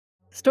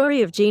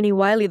Story of Genie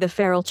Wiley, the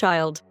feral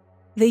child.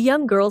 The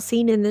young girl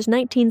seen in this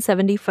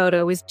 1970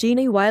 photo is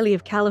Genie Wiley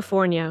of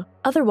California,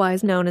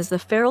 otherwise known as the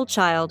feral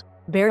child,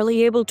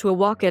 barely able to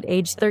walk at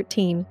age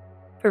 13.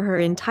 For her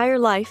entire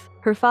life,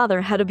 her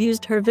father had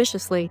abused her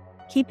viciously,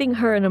 keeping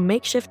her in a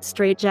makeshift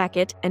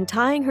straitjacket and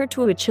tying her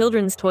to a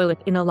children's toilet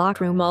in a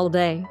locker room all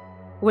day.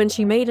 When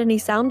she made any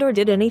sound or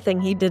did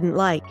anything he didn't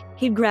like,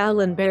 he'd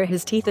growl and bare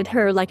his teeth at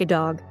her like a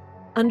dog.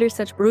 Under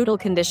such brutal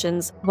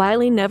conditions,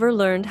 Wiley never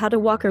learned how to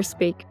walk or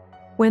speak.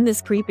 When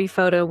this creepy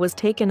photo was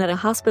taken at a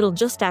hospital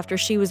just after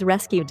she was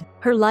rescued,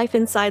 her life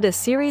inside a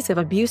series of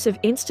abusive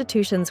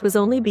institutions was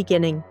only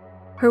beginning.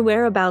 Her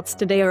whereabouts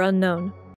today are unknown.